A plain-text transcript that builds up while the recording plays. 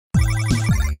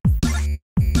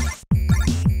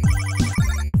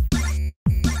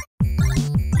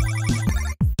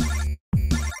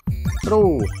at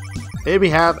all. Here we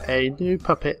have a new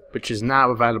puppet which is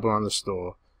now available on the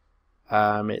store.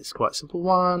 It's quite a simple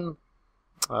one.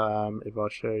 If I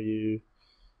show you,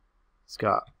 it's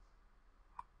got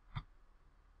a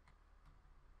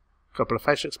couple of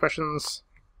facial expressions: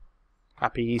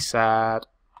 happy, sad.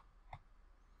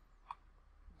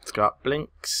 It's got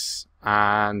blinks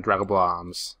and draggable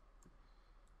arms.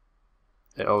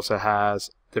 It also has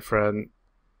different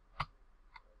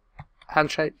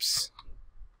hand shapes: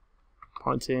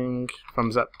 pointing,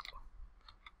 thumbs up,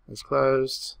 is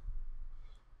closed.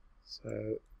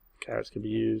 So carrots can be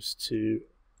used to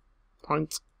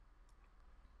point.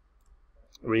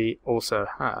 We also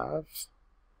have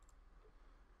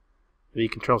the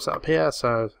control set up here,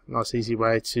 so nice easy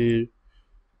way to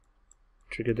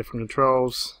trigger different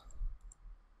controls.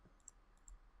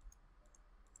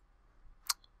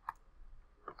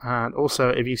 And also,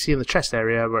 if you see in the chest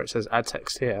area where it says add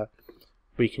text here,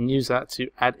 we can use that to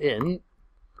add in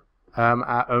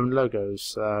our own logos.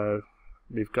 So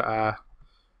we've got our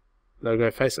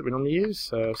logo face that we normally use,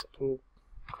 so we'll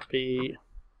copy.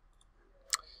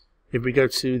 If we go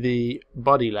to the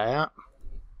body layer,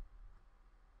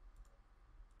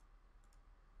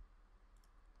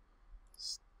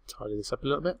 let's tidy this up a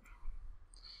little bit.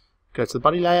 Go to the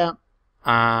body layer,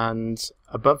 and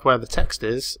above where the text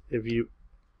is, if you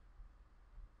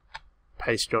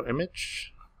paste your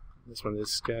image, this one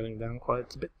is scaling down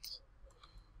quite a bit.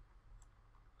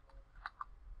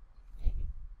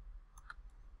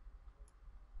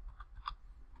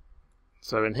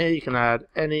 So in here you can add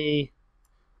any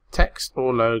text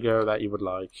or logo that you would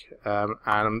like,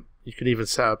 and you can even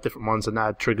set up different ones and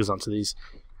add triggers onto these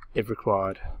if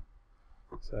required.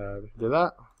 So we can do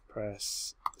that.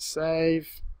 Press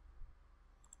save.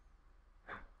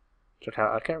 Check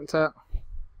out our character.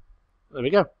 There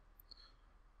we go.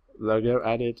 Logo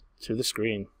added to the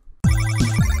screen.